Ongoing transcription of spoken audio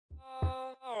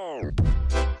ሰላም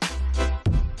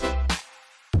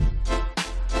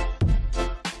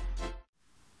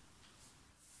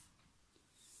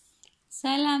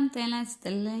ጤና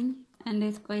ይስጥልኝ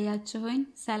እንዴት ቆያችሁኝ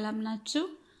ሰላም ናችሁ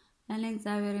እኔ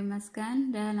እግዚአብሔር ይመስገን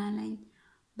ደህና ነኝ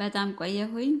በጣም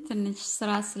ቆየሁኝ ትንሽ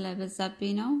ስራ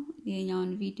ስለበዛብኝ ነው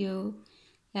የኛውን ቪዲዮ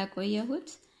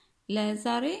ያቆየሁት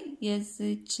ለዛሬ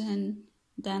የዚችን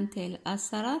ዳንቴል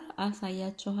አሰራር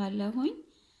አሳያችኋለሁኝ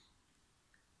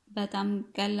በጣም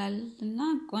ቀላልና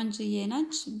ቆንጆዬ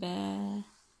ነች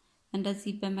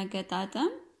እንደዚህ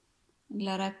በመገጣጠም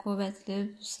ለራኮበት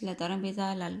ልብስ ለጠረጴዛ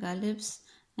ላልጋ ልብስ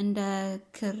እንደ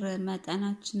ክር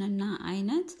መጠናችንና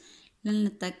አይነት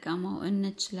ልንጠቀመው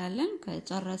እንችላለን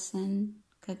ከጨረስን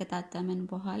ከገጣጠምን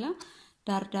በኋላ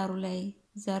ዳርዳሩ ላይ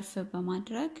ዘርፍ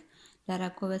በማድረግ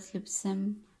ለራኮበት ልብስም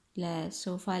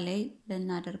ለሶፋ ላይ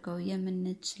ልናደርገው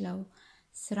የምንችለው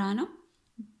ስራ ነው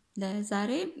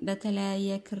ለዛሬ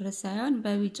በተለያየ ክር ሳይሆን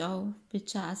በቢጫው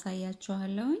ብቻ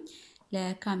አሳያችኋለሁ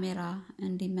ለካሜራ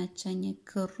እንዲመቸኝ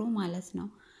ክሩ ማለት ነው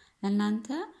እናንተ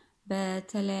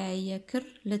በተለያየ ክር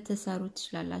ልትሰሩ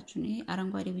ትችላላችሁ እኔ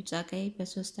አረንጓዴ ቢጫ ቀይ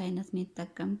በሶስት አይነት ነው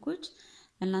የተጠቀምኩት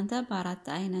እናንተ በአራት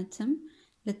አይነትም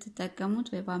ልትጠቀሙት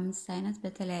ወይ በአምስት አይነት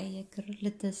በተለያየ ክር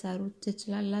ልትሰሩ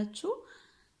ትችላላችሁ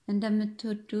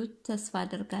እንደምትወዱት ተስፋ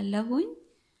አደርጋለሁኝ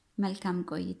መልካም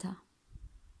ቆይታ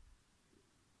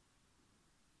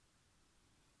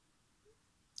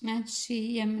እሺ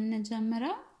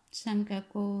የምንጀምረው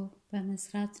ሰንቀቆ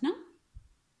በመስራት ነው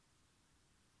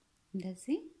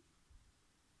እንደዚህ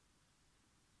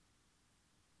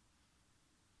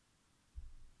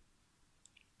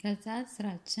ከዛ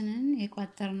ስራችንን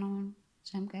የቋጠርነውን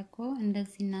ሰንቀቆ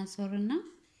እንደዚህ እናሶርና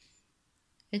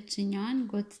እችኛዋን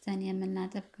ጎትተን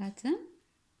የምናጠብቃትን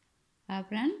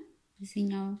አብረን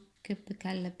እዚህኛው ክብ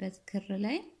ካለበት ክር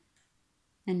ላይ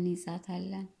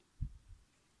እንይዛታለን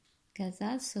ከዛ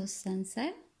 3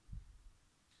 ሰንሰል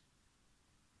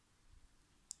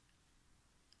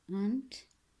 1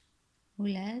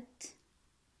 2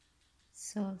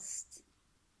 3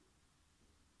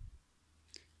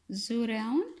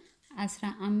 ዙሪያውን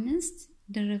 15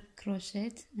 ድርብ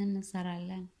ክሮሼት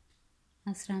እንሰራለን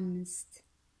 15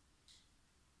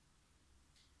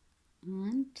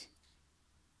 1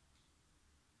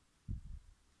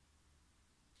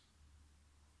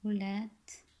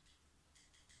 2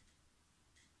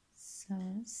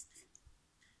 3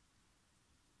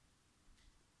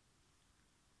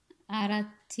 አራት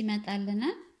ይመጣልና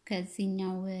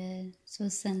ከዚህኛው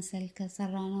 3 ሰንሰል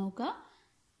ከሰራነው ጋር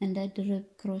እንደ ድርብ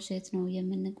ክሮሼት ነው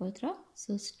የምንቆጥረው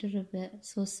 3 ድርብ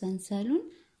 3 ሰንሰሉን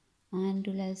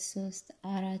 1 2 3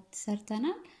 4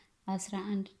 ሰርተናል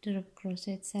 11 ድርብ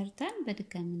ክሮሼት ሰርተን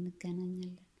በድጋሚ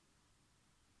እንገናኛለን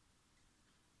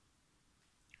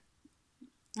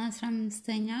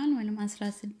 15ኛውን ወይም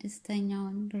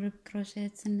 16ኛውን ድርብ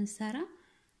ክሮሼት ስንሰራ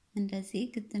እንደዚህ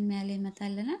ግጥም ያለ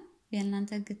ይመጣልናል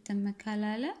የእናንተ ግጥም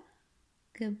ካላለ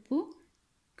ግቡ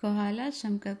ከኋላ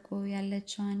ሸምቀቆ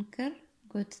ያለችዋን ክር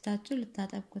ጎትታችሁ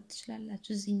ልታጠብቁት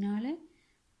ትችላላችሁ እዚህኛው ላይ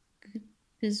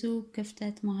ብዙ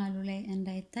ክፍተት መሃሉ ላይ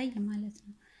እንዳይታይ ማለት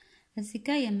ነው እዚህ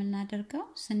ጋር የምናደርገው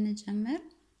ስንጀምር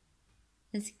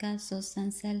እዚህ ጋር 3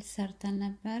 ሰንሰል ሰርተን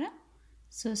ነበር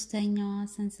ሶስተኛዋ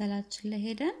ሰንሰላችን ላይ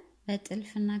ሄደን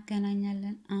በጥልፍ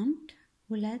እናገናኛለን 1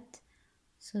 2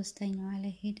 ሶስተኛዋ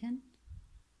ላይ ሄደን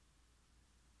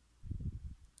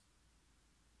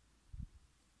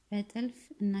በጥልፍ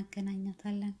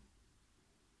እናገናኛታለን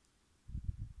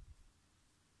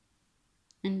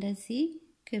እንደዚህ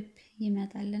ክብ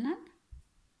ይመጣልናል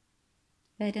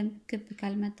በደንብ ክብ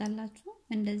ካልመጣላችሁ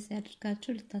እንደዚህ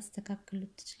አድርጋችሁ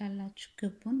ልታስተካክሉት ትችላላችሁ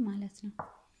ክቡን ማለት ነው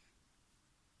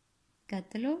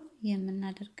ቀጥሎ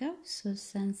የምናደርገው 3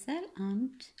 ሰንሰል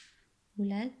 1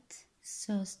 2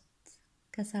 3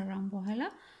 ከሰራን በኋላ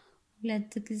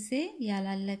ሁለት ጊዜ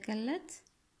ያላለቀለት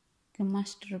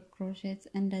ግማሽ ድርብ ክሮሼት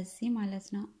እንደዚህ ማለት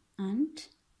ነው 1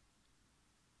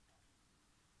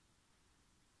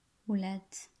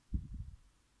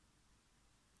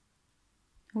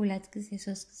 ሁለት ጊዜ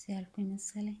 3 ጊዜ ያልኩኝ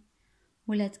መሰለኝ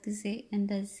ሁለት ጊዜ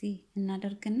እንደዚህ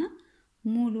እናደርግና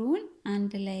ሙሉውን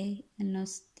አንድ ላይ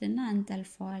እንወስድና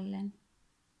እንጠልፈዋለን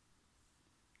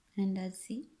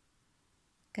እንደዚህ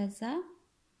ከዛ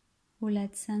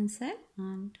 2 ሰንሰል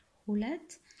 1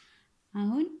 2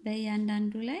 አሁን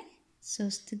በእያንዳንዱ ላይ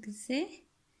 3 ጊዜ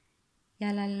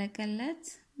ያላለቀለት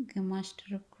ግማሽ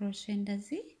ድርብ ክሮሼ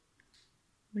እንደዚህ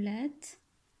 2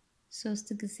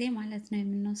 3 ጊዜ ማለት ነው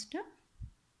የምንወስደው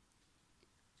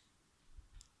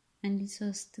እንዲ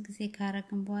 3 ጊዜ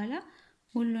ካረግን በኋላ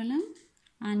ሁሉንም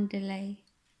አንድ ላይ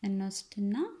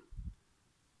እንወስድና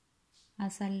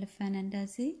አሳልፈን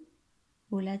እንደዚህ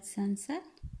 2 ሰንሰል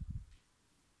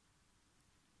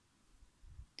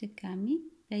ድጋሚ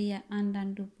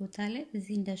በየአንዳንዱ ቦታ ላይ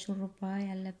እዚህ እንደ ሹሩባ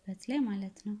ያለበት ላይ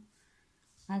ማለት ነው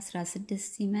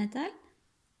 16 ይመጣል።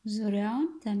 ዙሪያውን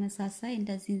ተመሳሳይ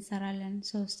እንደዚህ እንሰራለን።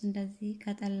 3 እንደዚህ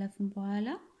ከጠለፍን በኋላ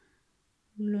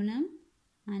ሁሉንም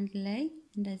አንድ ላይ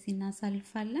እንደዚህ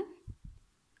እናሳልፋለን።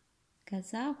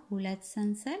 ከዛ 2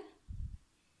 ሰንሰል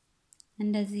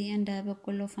እንደዚህ እንደ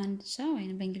በቆሎ ፋንዲሻ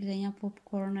ወይም በእንግሊዘኛ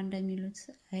ፖፕኮርን እንደሚሉት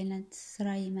አይነት ስራ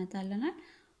ይመጣልናል።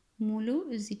 ሙሉ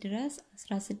እዚህ ድረስ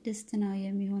 16 ነው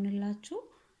የሚሆንላችሁ።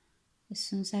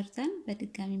 እሱን ሰርተን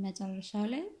በድጋሚ መጨረሻው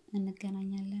ላይ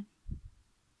እንገናኛለን።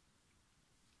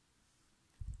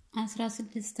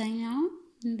 16ኛው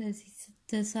እንደዚህ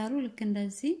ስትሰሩ ልክ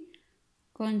እንደዚህ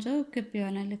ቆንጆ ክብ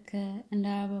የሆነ ልክ እንደ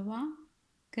አበባ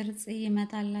ቅርጽ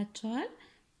ይመጣላችኋል።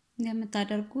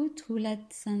 የምታደርጉት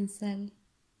 2 ሰንሰል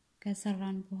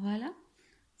ከሰራን በኋላ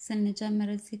ስንጀምር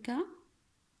እዚህ ጋር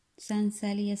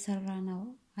ሰንሰል እየሰራ ነው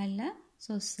አለ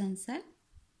 3 ሰንሰል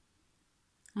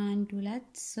 1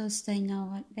 2 ሶስተኛው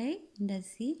ላይ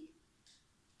እንደዚህ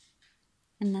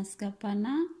እናስገባና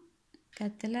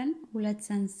ቀጥለን 2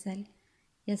 ሰንሰል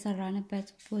የሰራንበት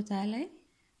ቦታ ላይ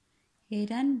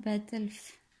ሄደን በጥልፍ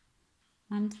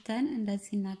አምጥተን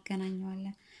እንደዚህ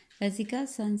እናገናኘዋለን። በዚህ ጋር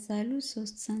ሰንሰሉ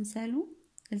 3 ሰንሰሉ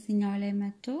እዚህኛው ላይ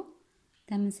መጥቶ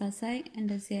ተመሳሳይ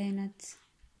እንደዚህ አይነት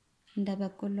እንደ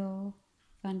በቆሎ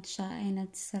ፋንዲሻ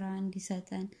አይነት ስራ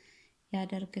እንዲሰጠን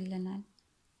ያደርግልናል።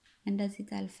 እንደዚህ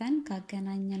ጠልፈን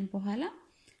ካገናኘን በኋላ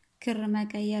ክር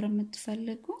መቀየር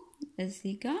የምትፈልጉ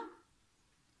እዚህ ጋር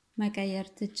መቀየር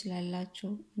ትችላላችሁ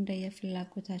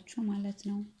እንደየፍላጎታችሁ ማለት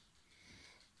ነው።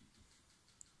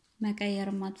 መቀየር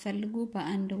ማትፈልጉ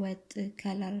በአንድ ወጥ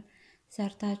ከለር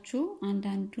ሰርታችሁ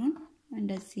አንዳንዱን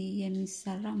እንደዚህ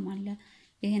የሚሰራም አለ።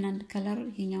 ይሄን አንድ ከለር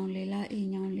ይሄኛውን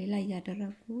ሌላ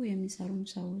ያደረጉ የሚሰሩ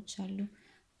ሰዎች አሉ።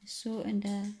 እሱ እንደ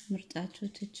ምርጫችሁ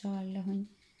ትቻለሁኝ።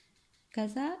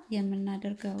 ከዛ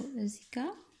የምናደርገው እዚህ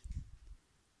ጋር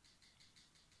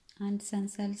አንድ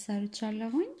ሰንሰል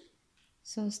ሰርቻለሁኝ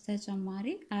 3 ተጨማሪ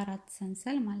 4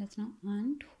 ሰንሰል ማለት ነው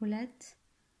 1 2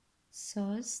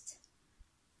 3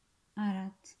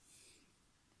 4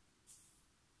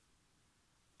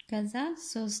 ከዛ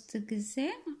 3 ጊዜ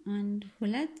 1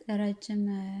 2 ረጅም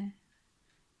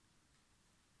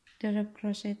ድርብ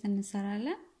ክሮሼት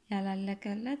እንሰራለን።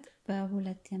 ያላለቀለት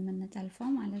በሁለት የምንጠልፈው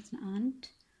ማለት ነው 1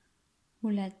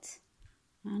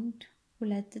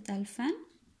 2 ጠልፈን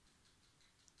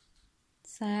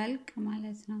ሳያልቅ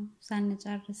ማለት ነው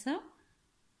ሳንጨርሰው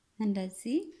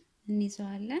እንደዚህ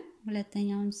እንይዘዋለን።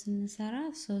 ሁለተኛውን ስንሰራ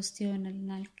 3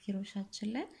 ይሆንልናል ኪሮሻችን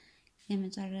ላይ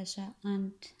የመጨረሻ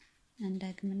 1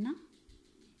 እንደግምና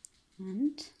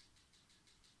 1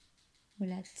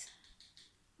 2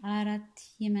 4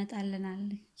 ይመጣልናል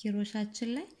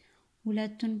ኪሮሻችን ላይ።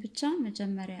 ሁለቱን ብቻ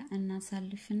መጀመሪያ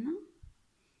እናሳልፍና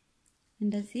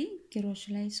እንደዚህ ኪሮሽ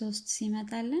ላይ 3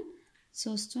 ሲመጣልን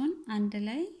 3ቱን አንድ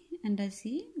ላይ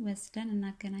እንደዚህ ወስደን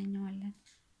እናገናኘዋለን።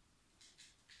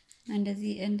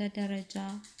 እንደዚህ እንደ ደረጃ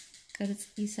ቅርጽ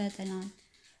ይሰጠናል።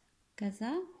 ከዛ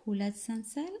 2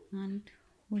 ሰንሰል 1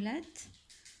 2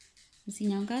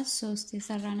 እዚህኛው ጋር 3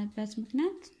 የሰራንበት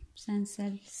ምክንያት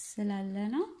ሰንሰል ስላለ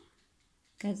ነው።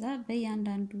 ከዛ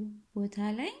በእያንዳንዱ ቦታ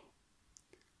ላይ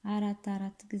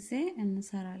 4 ጊዜ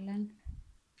እንሰራለን።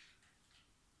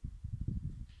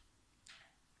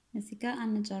 እዚህ ጋር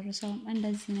አንጨርሰውም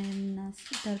እንደዚህ ነው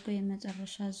የምናደርገው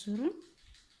የመጨረሻ ዙሩን።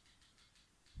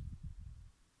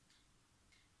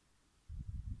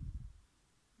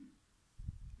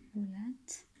 ሁለት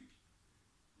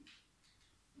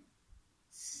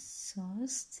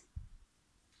 3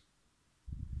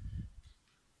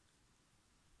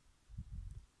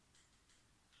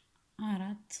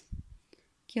 4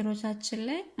 ኪሮቻችን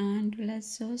ላይ 1 2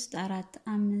 3 4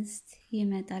 5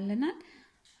 ይመጣልናል።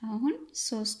 አሁን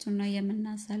 3ቱን ነው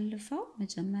የምናሳልፈው።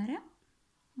 መጀመሪያ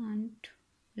 1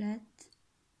 2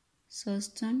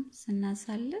 3ቱን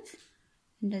ስናሳልፍ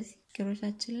እንደዚህ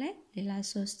ኪሮቻችን ላይ ሌላ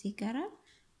 3 ይቀራል።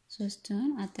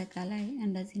 3ቱን አጠቃላይ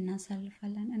እንደዚህ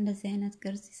እናሳልፋለን። እንደዚህ አይነት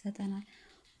ቅርጽ ይሰጠናል።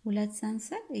 2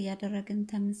 ሰንሰል እያደረግን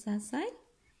ተመሳሳይ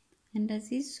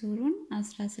እንደዚህ ዙሩን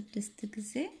 16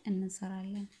 ጊዜ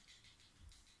እንሰራለን።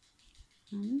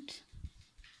 1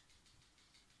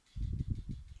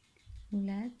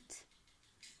 2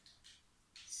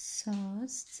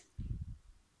 3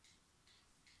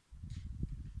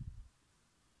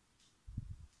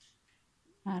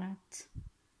 4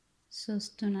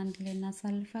 3ቱን አንድ ላይ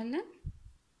እናሳልፋለን።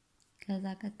 ከዛ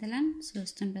ቀጥለን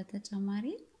 3ቱን በተጨማሪ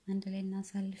አንድ ላይ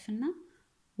እናሳልፍና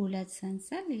 2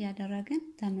 ሰንሰል እያደረግን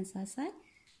ተመሳሳይ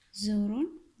ዙሩን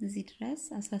እዚህ ድረስ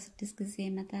 16 ጊዜ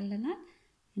ይመጣልናል።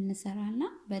 እንሰራና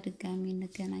በድጋሚ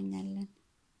እንገናኛለን።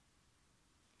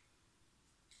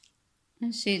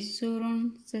 እሺ ዙሩን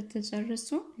ስትጨርሱ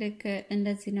ልክ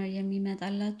እንደዚህ ነው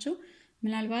የሚመጣላችሁ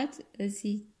ምናልባት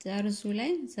እዚህ ጠርዙ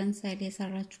ላይ ሰንሰል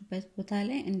የሰራችሁበት ቦታ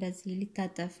ላይ እንደዚህ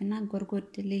ሊታጠፍና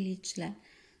ጎርጎድ ሊል ይችላል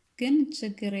ግን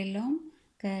ችግር የለውም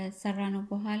ከሰራነው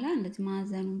በኋላ እንደዚህ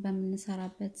ማዕዘኑን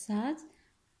በመንሰራበት ሰዓት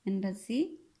እንደዚህ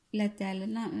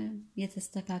ለታያልና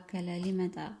የተስተካከለ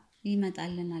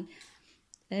ይመጣልናል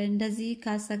እንደዚህ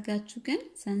ካሰጋችሁ ግን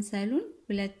ሰንሰሉን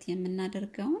ሁለት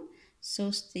የምናደርገው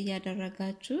ሶስት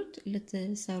ያደረጋችሁት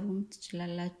ልትሰሩም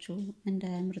ትችላላችሁ እንደ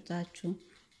ምርጫችሁ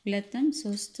ሁለትም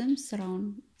ሶስትም ስራውን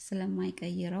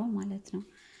ስለማይቀይረው ማለት ነው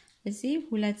እዚህ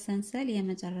ሁለት ሰንሰል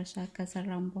የመጨረሻ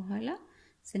ከሰራን በኋላ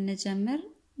ስንጀምር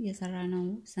የሰራነው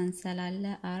ሰንሰል አለ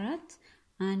 4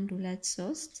 1 2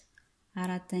 3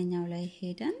 አራተኛው ላይ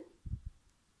ሄደን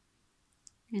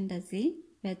እንደዚህ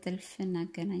በጥልፍ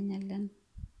እናገናኛለን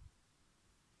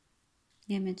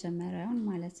የመጀመሪያውን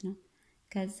ማለት ነው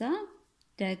ከዛ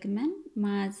ደግመን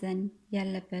ማዕዘን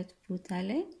ያለበት ቦታ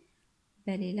ላይ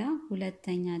በሌላ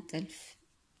ሁለተኛ ጥልፍ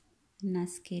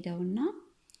እናስኬደውና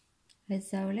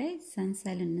በዛው ላይ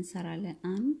ሰንሰል እንሰራለን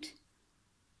 1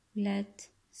 2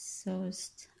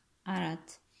 3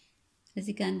 4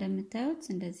 እዚህ ጋር እንደምታዩት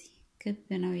እንደዚህ ክብ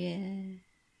ነው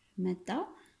የመጣው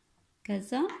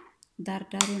ከዛ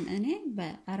ዳርዳሩን እኔ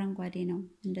በአረንጓዴ ነው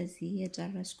እንደዚህ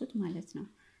የጨረስኩት ማለት ነው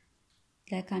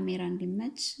ለካሜራ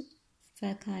እንዲመች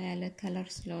ፈካ ያለ ከለር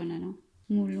ስለሆነ ነው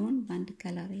ሙሉን ባንድ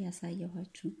ከለር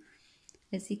ያሳየኋችሁ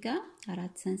እዚህ ጋር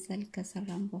አራት ሰንሰል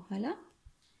ከሰራን በኋላ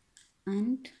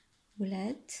 1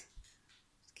 2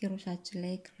 ክሮሻችን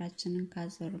ላይ ክራችንን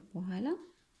ካዞር በኋላ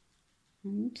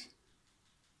 1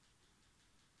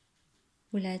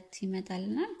 ሁለት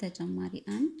ይመጣልናል ተጨማሪ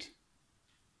 1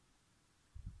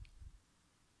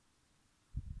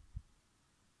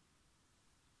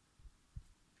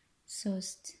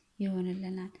 3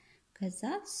 ይሆንልናል ከዛ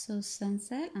 3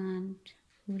 ሰንሰል 1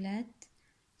 2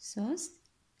 3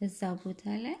 እዛ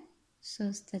ቦታ ላይ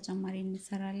 3 ተጨማሪ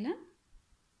እንሰራለን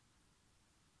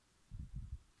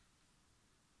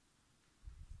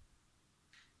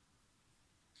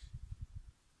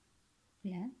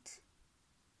ሁለት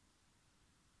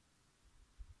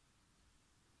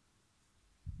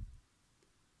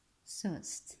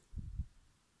ሶስት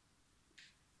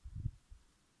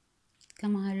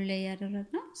ከመሃሉ ላይ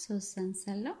ያደረግነው 3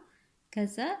 ሰንሰል ነው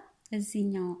ከዛ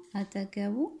እዚህኛው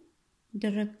አጠገቡ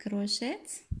ድርብ ክሮሼት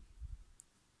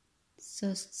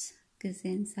 3 ጊዜ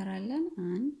እንሰራለን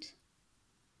 1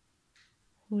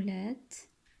 2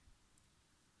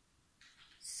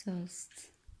 3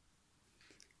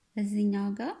 እዚህኛው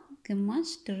ጋር ግማሽ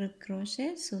ድርብ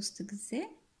ክሮሼት 3 ጊዜ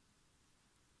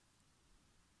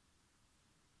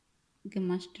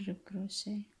ግማሽ ድርብ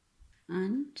ክሮሼት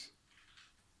 1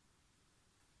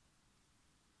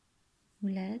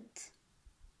 2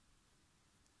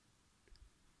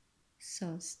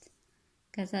 3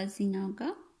 ከዛ እዚህኛው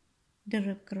ጋር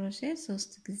ድርብ ክሮሼት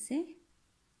 3 ጊዜ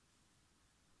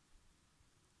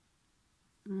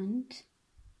 1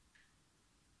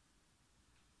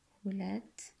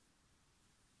 2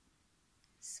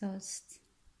 3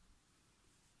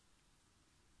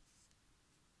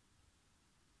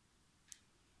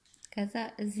 ከዛ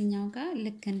እዚህኛው ጋር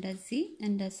ልክ እንደዚህ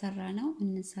እንደሰራነው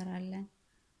እንሰራለን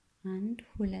 1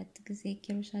 2 ጊዜ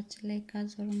ክሮሻችን ላይ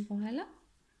ካዞርን በኋላ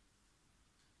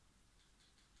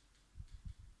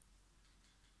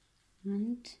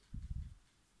 1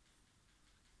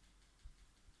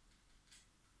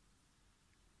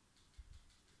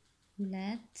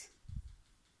 2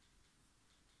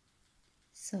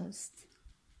 3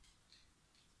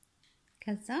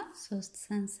 ከዛ 3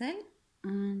 ሰንሰል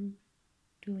 1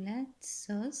 2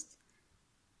 3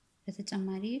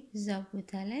 በተጨማሪ እዛው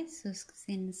ቦታ ላይ 3 ጊዜ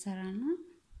እንሰራና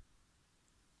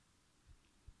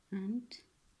 1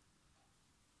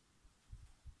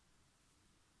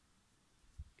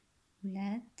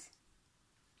 2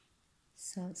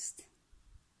 3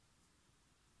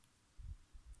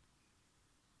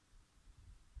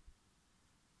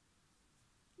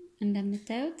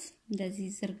 እንደምታዩት እንደዚህ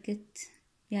ዝርግት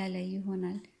ያለ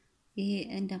ይሆናል ይሄ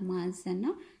እንደማዕዘን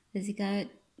ነው እዚህ ጋር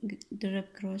ድርብ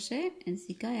ክሮሼ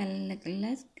እዚህ ጋር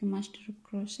ያላለቀለት ግማሽ ድርብ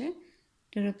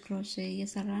ክሮሼ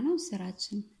እየሰራነው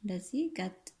ስራችን እንደዚህ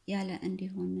ቀጥ ያለ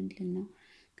እንዲሆንልን ነው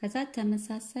ከዛ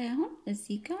ተመሳሳይ አሁን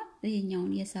እዚህ ጋር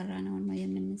ይሄኛውን እየሰራነው ነው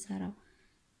የምንሰራው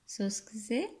 3 ጊዜ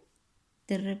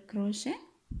ድርብ ክሮሼ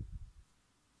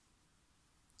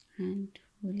 1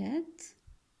 2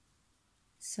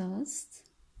 3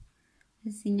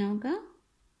 እዚህኛው ጋር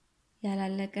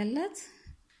ያላለቀለት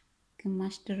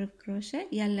ግማሽ ድርብ ክሮሼ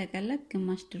ያለቀለት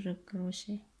ግማሽ ድርብ ክሮሼ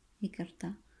ይቅርታ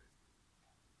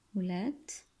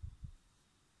 2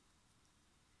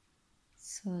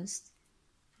 3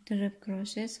 ድርብ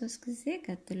ክሮሼ 3 ጊዜ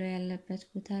ቀጥሎ ያለበት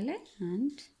ቦታ ላይ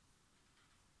 1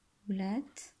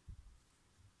 2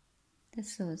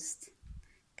 3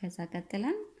 ከዛ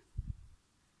ቀጥለን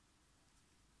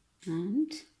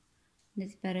 1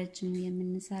 እንደዚህ በረጅሙ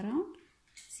የምንሰራው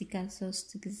እዚህ ጋር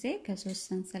 3 ጊዜ ከ3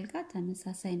 ሰንሰል ጋር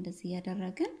ተመሳሳይ እንደዚህ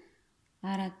ያደረግን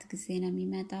 4 ጊዜ ነው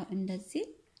የሚመጣው እንደዚህ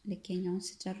ልኬኛውን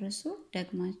ሲጨርሱ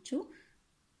ደግማችሁ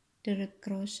ድርብ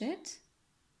ክሮሼት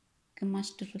ግማሽ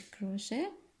ድርብ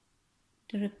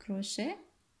ክሮሼ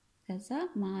ከዛ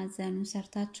ማዕዘኑን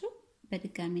ሰርታችሁ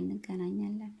በድጋሚ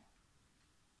እንገናኛለን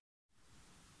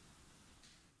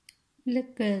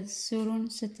ልክ ዙሩን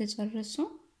ስትጨርሱ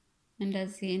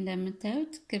እንደዚህ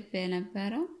እንደምታዩት ክብ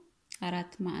የነበረው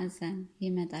 4 ማዕዘን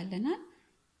ይመጣልናል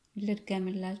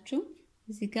ልድገምላችሁ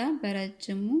እዚህ ጋር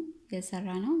በረጅሙ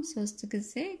የሰራነው 3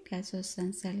 ጊዜ ከ3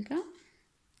 ሰንሰል ጋር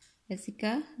እዚህ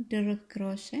ጋር ድርብ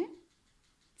ክሮሼ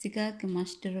እዚህ ጋር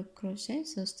ግማሽ ድርብ ክሮሼ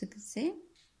 3 ጊዜ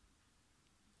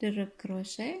ድርብ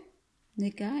ክሮሼ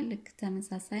እዚህ ጋር ልክ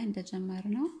ተመሳሳይ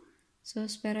እንደጀመርነው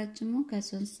 3 በረጅሙ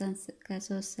ከ3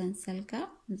 ሰንሰል ጋር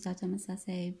እዛ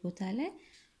ተመሳሳይ ቦታ ላይ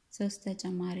 3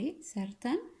 ተጨማሪ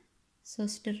ሰርተን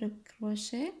 3 ድርብ ክሮሼ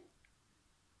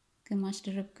ግማሽ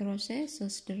ድርብ ክሮሼ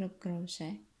 3 ድርብ ክሮሼ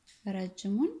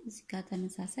ረጅሙን እዚህ ጋር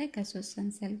ተመሳሳይ ከ3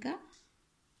 ሰንሰል ጋር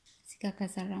እዚህ ጋር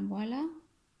ከሰራን በኋላ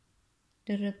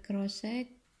ድርብ ክሮሼ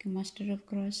ግማሽ ድርብ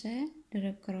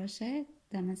ክሮሼ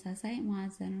ተመሳሳይ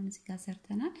ማዕዘኑን እዚህ ጋር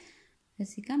ሰርተናል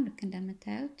እዚህ ጋር ልክ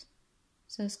እንደምታዩት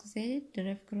 3 ጊዜ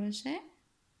ድርብ ክሮሼ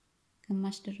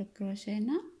ግማሽ ድርብ ክሮሼ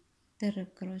እና ድርብ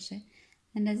ክሮሼ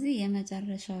እንደዚህ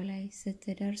የመጨረሻው ላይ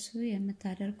ስትደርሱ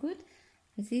የምታደርጉት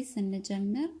እዚህ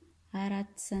ስንጀምር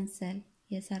 4 ሰንሰል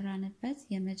የሰራንበት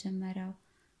የመጀመሪያው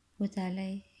ቦታ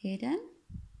ላይ ሄደን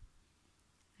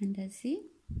እንደዚህ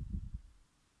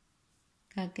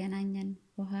ካገናኘን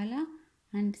በኋላ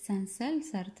አንድ ሰንሰል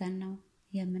ሰርተን ነው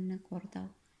የምንቆርጠው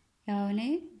ያው እኔ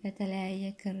በተለያየ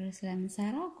ክር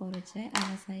ስለምሰራው ቆርጬ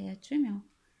አላሳያችሁም ያው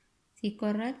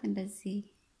ሲቆረጥ እንደዚህ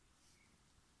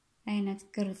አይነት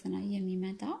ቅርጽ ነው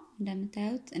የሚመጣው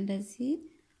እንደምታዩት እንደዚህ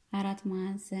 4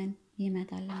 ማዕዘን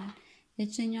ይመጣልናል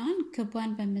እቺኛውን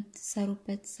ክቧን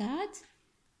በመትሰሩበት ሰዓት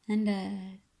እንደ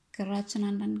ክራችን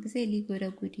አንዳንድ ጊዜ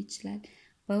ሊጎደጉድ ይችላል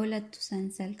በሁለቱ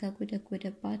ሰንሰል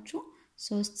ከጎደጎደባችሁ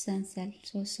 3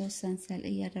 ሰንሰል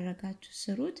እያደረጋችሁ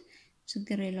ስሩት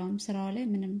ችግር የለውም ስራው ላይ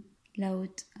ምንም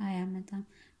ለውጥ አያመጣም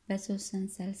በ3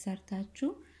 ሰንሰል ሰርታችሁ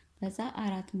ከዛ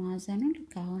 4 ማዕዘኑን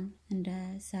ልካውን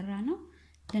እንደሰራ ነው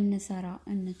ልንሰራው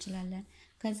እንችላለን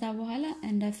ከዛ በኋላ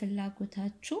እንደ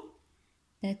ፍላጎታችሁ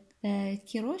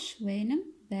በኪሮሽ ወይንም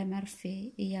በመርፌ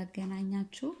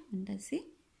እያገናኛችሁ እንደዚህ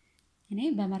እኔ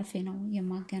በመርፌ ነው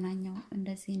የማገናኘው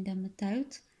እንደዚህ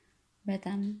እንደምታዩት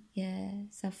በጣም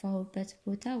የሰፋሁበት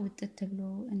ቦታ ውጥት ብሎ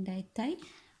እንዳይታይ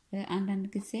አንዳንድ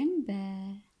ጊዜም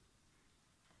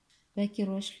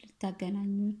በኪሮሽ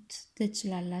ልታገናኙት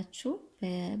ትችላላችሁ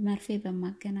በመርፌ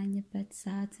በማገናኝበት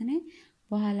ሰዓት እኔ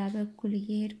በኋላ በኩል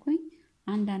እየሄድኩኝ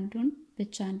አንዳንዱን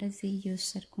ብቻ እንደዚህ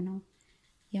እየወሰድኩ ነው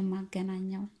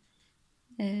የማገናኘው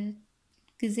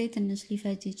ጊዜ ትንሽ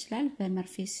ሊፈጅ ይችላል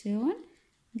በመርፌ ሲሆን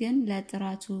ግን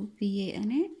ለጥራቱ ብዬ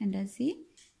እኔ እንደዚህ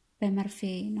በመርፌ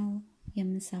ነው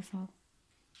የምሰፋው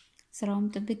ስራውም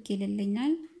ጥብቅ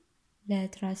ይልልኛል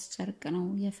ለትራስ ጨርቅ ነው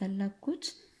የፈለኩት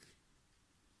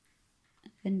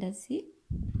እንደዚህ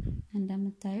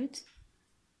እንደምታዩት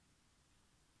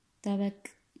ተበቅ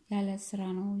ያለ ስራ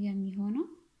ነው የሚሆነው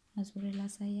አዙሬ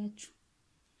ላሳያችሁ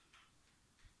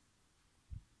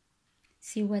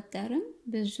ሲወጠርም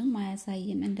ብዙም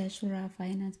አያሳይም እንደ ሹራፍ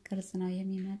አይነት ቅርጽ ነው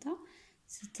የሚመጣው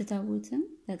ስትተውትም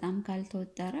በጣም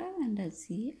ካልተወጠረ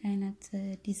እንደዚህ አይነት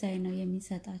ዲዛይን ነው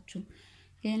የሚሰጣችሁ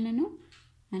ይሄንን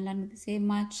አንዳንድ ጊዜ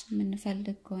ማች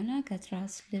የምንፈልግ ከሆነ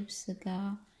ከትራስ ልብስ ጋር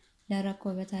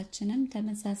ለረኮበታችንም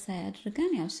ተመሳሳይ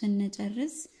አድርገን ያው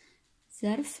ስንጨርስ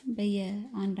ዘርፍ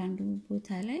በየአንዳንዱ ቦታ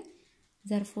ላይ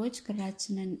ዘርፎች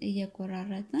ክራችንን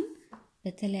እየቆራረጥን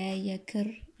በተለያየ ክር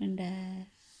እንደ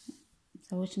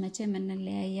ሰዎች መቼም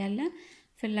እንለያያለን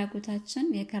ፍላጎታችን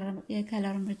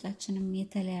የከለር ምርጫችንም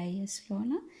የተለያየ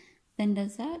ስለሆነ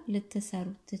በእንደዛ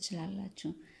ልትሰሩት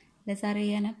ትችላላችሁ ለዛሬ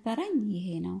የነበረኝ ይሄ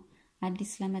ነው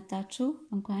አዲስ ለመጣችሁ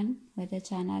እንኳን ወደ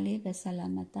ቻናሌ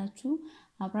በሰላም መጣችሁ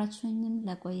አብራችሁኝም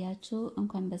ለቆያችሁ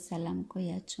እንኳን በሰላም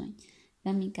ቆያችሁኝ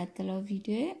በሚቀጥለው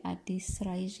ቪዲዮ አዲስ ስራ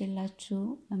ይዤላችሁ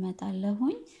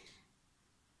እመጣለሁኝ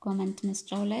ኮሜንት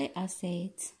መስጫው ላይ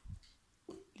አስተያየት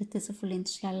ልትጽፉልኝ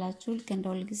ትችላላችሁ ልክ እንደ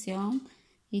ሁልጊዜውም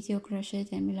ኢትዮ ክሮሼት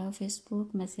የሚለው ፌስቡክ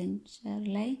መሰንጀር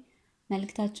ላይ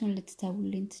መልእክታችሁን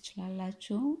ልትተውልኝ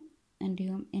ትችላላችሁ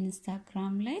እንዲሁም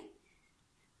ኢንስታግራም ላይ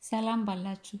ሰላም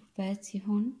ባላችሁበት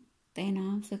ይሁን ጤና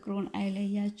ፍቅሩን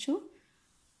አይለያችሁ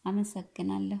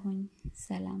አመሰግናለሁኝ።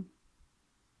 ሰላም